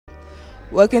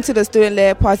Welcome to the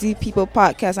Student-Led Positive People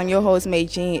Podcast. I'm your host, May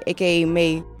Jean, a.k.a.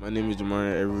 May. My name is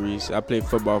Jamarian Everest. I play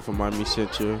football for Miami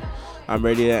Central. I'm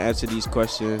ready to answer these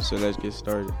questions, so let's get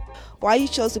started. Why you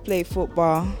chose to play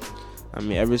football?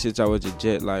 Ever since I was a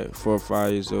jet, like 4 or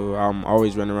 5 years old, I'm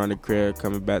always running around the crib,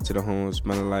 coming back to the home,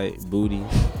 smelling like booty.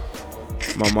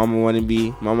 My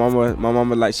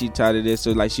mama, like, she tired of this,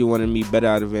 so, like, she wanted me better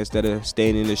out of it instead of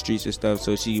staying in the streets and stuff,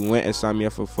 so she went and signed me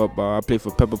up for football. I played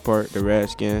for Pepper Park, the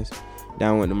Redskins. Then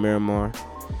I went to Miramar,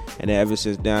 and then ever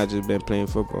since then, I just been playing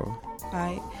football. All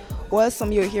right. What are some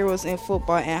of your heroes in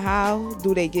football, and how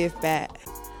do they give back?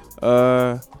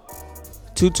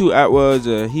 Tutu Atwell is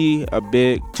a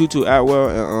big Tutu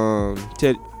Atwell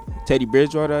and Teddy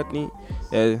Bridgewater, I think.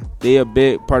 They a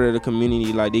big part of the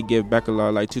community. Like, they give back a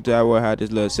lot. Like, Tutu Atwell had this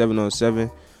little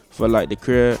 7-on-7 for, like, the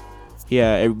crib. He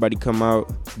had everybody come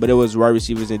out, but it was wide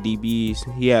receivers and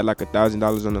DBs. He had like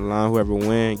 $1,000 on the line. Whoever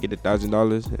win get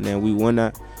 $1,000, and then we won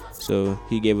that. So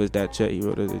he gave us that check. He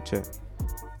wrote us a check.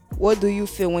 What do you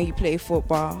feel when you play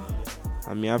football?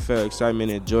 I felt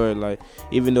excitement and joy. Like,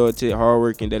 even though it takes hard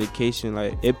work and dedication,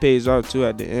 like, it pays off too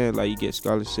at the end. Like, you get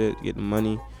scholarships, get the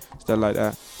money, stuff like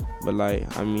that. But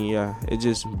it's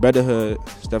just brotherhood,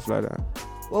 stuff like that.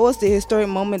 What was the historic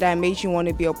moment that made you want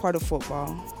to be a part of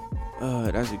football?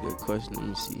 That's a good question. Let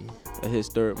me see. A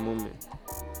historic moment.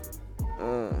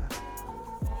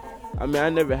 I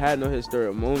never had no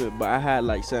historic moment, but I had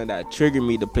like something that triggered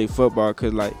me to play football.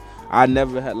 Cause like I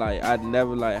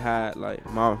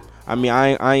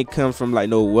ain't come from like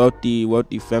no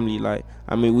wealthy family. Like,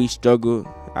 we struggle.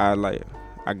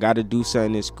 I gotta do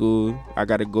something in school. I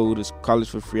gotta go to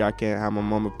college for free. I can't have my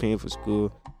mama paying for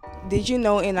school. Did you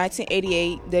know in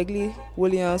 1988, Dougie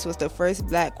Williams was the first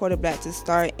black quarterback to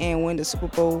start and win the Super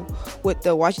Bowl with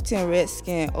the Washington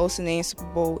Redskins, also named Super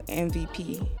Bowl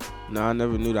MVP? No, I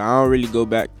never knew that. I don't really go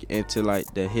back into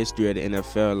like the history of the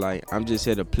NFL. Like, I'm just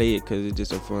here to play it because it's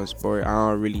just a fun sport.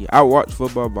 I watch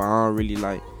football, but I don't really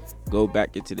like go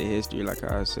back into the history like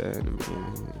I said in the beginning.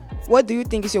 What do you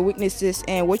think is your weaknesses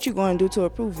and what you going to do to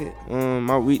improve it?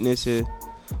 My weakness is.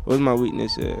 What's my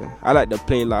weakness? I like to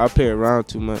play. Like, I play around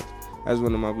too much. That's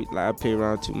one of my weaknesses. Like, I play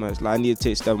around too much. Like, I need to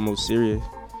take stuff more serious.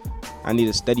 I need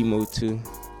to study more too.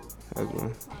 That's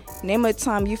one. Name a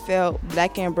time you felt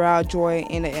black and brown joy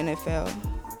in the NFL.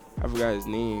 I forgot his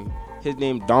name. His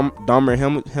name Dahmer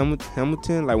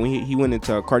Hamilton. Like, when he went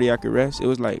into a cardiac arrest, it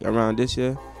was like around this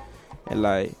year, and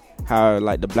like how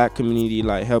like the black community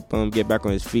like helped him get back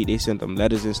on his feet. They sent him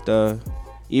letters and stuff.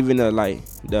 Even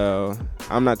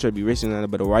I'm not trying to be racist on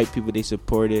it, but the white people, they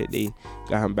supported. They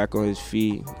got him back on his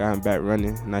feet, got him back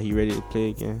running. Now he ready to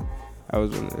play again. I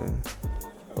was one of them.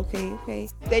 Okay.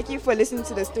 Thank you for listening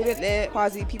to the Student-Led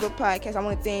Positive People Podcast. I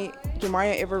want to thank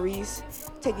Jamarian Everest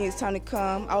taking his time to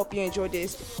come. I hope you enjoyed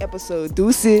this episode.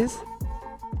 Deuces.